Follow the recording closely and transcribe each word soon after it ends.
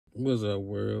What's up,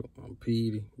 world? I'm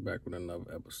Petey, back with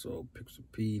another episode, Picks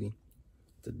with Petey.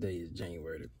 Today is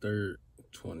January the 3rd,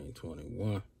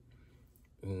 2021.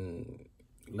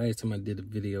 Last time I did a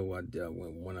video, I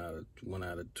went one out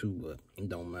of two, but it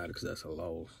don't matter because that's a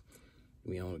loss.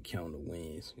 We only count the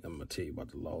wins. I'm gonna tell you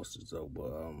about the losses though, but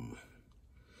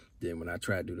then when I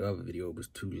tried to do the other video, it was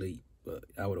too late. But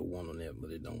I would have won on that,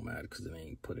 but it don't matter because it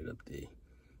ain't put it up there.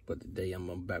 But today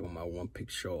I'm back on my one pick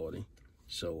shawty.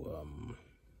 So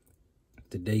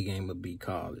today game will be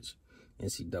college.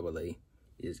 NCAA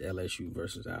is LSU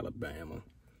versus Alabama.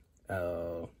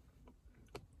 Either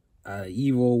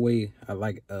way, I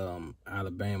like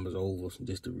Alabama's over.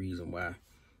 Just the reason why.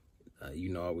 I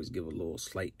always give a little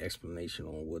slight explanation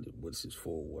on what this is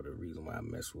for, what the reason why I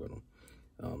mess with them.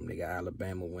 They got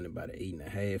Alabama winning by the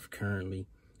 8.5 currently.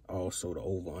 Also, the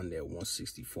over-under at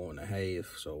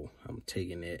 164.5. So I'm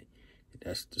taking that.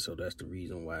 That's the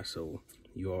reason why. So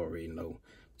you already know.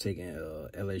 Taking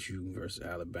LSU versus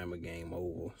Alabama game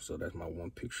over. So that's my one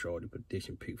pick shorty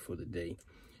prediction pick for the day.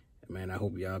 Man, I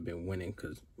hope y'all been winning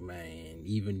because, man,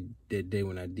 even that day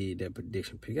when I did that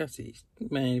prediction pick, I said,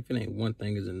 man, if it ain't one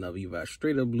thing is enough, either I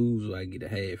straight up lose or I get a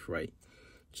half right.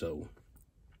 So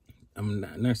I'm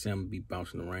not saying I'm going to be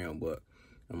bouncing around, but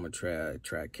I'm going to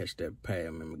try to catch that pad.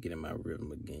 I'm going to get in my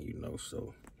rhythm again,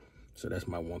 So that's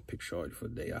my one pick shorty for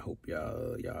the day. I hope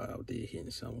y'all out there hitting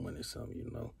something, winning something,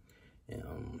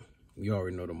 And you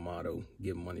already know the motto,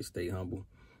 give money, stay humble.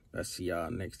 I'll see y'all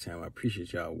next time. I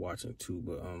appreciate y'all watching too,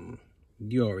 but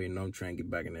you already know I'm trying to get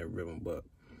back in that rhythm, but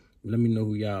let me know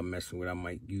who y'all messing with. I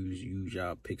might use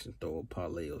y'all picks and throw a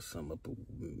parlay or something up,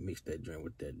 mix that drink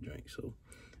with that drink. So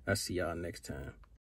I'll see y'all next time.